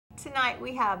Tonight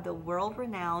we have the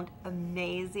world-renowned,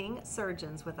 amazing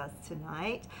surgeons with us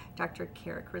tonight, Dr.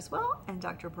 Criswell and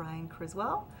Dr. Brian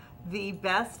Criswell, the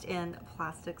best in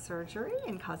plastic surgery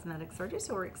and cosmetic surgery.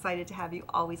 So we're excited to have you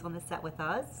always on the set with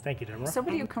us. Thank you, Debra.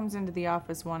 Somebody who comes into the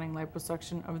office wanting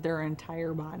liposuction of their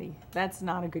entire body, that's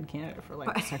not a good candidate for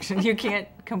liposuction. You can't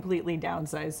completely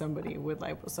downsize somebody with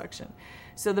liposuction.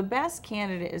 So the best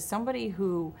candidate is somebody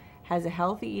who has a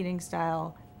healthy eating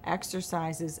style,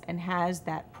 exercises, and has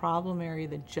that problem area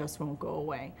that just won't go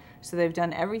away. So they've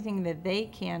done everything that they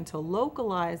can to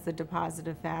localize the deposit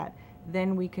of fat.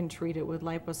 Then we can treat it with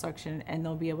liposuction and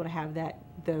they'll be able to have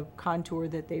the contour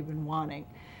that they've been wanting.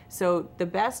 So the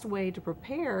best way to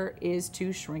prepare is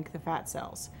to shrink the fat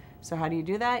cells. So how do you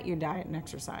do that? You diet and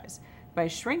exercise. By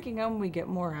shrinking them, we get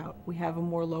more out. We have a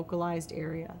more localized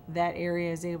area. That area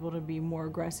is able to be more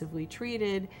aggressively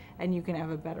treated and you can have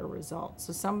a better result.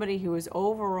 So somebody who is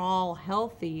overall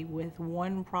healthy with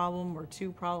one problem or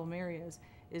two problem areas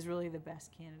is really the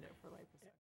best candidate for liposuction.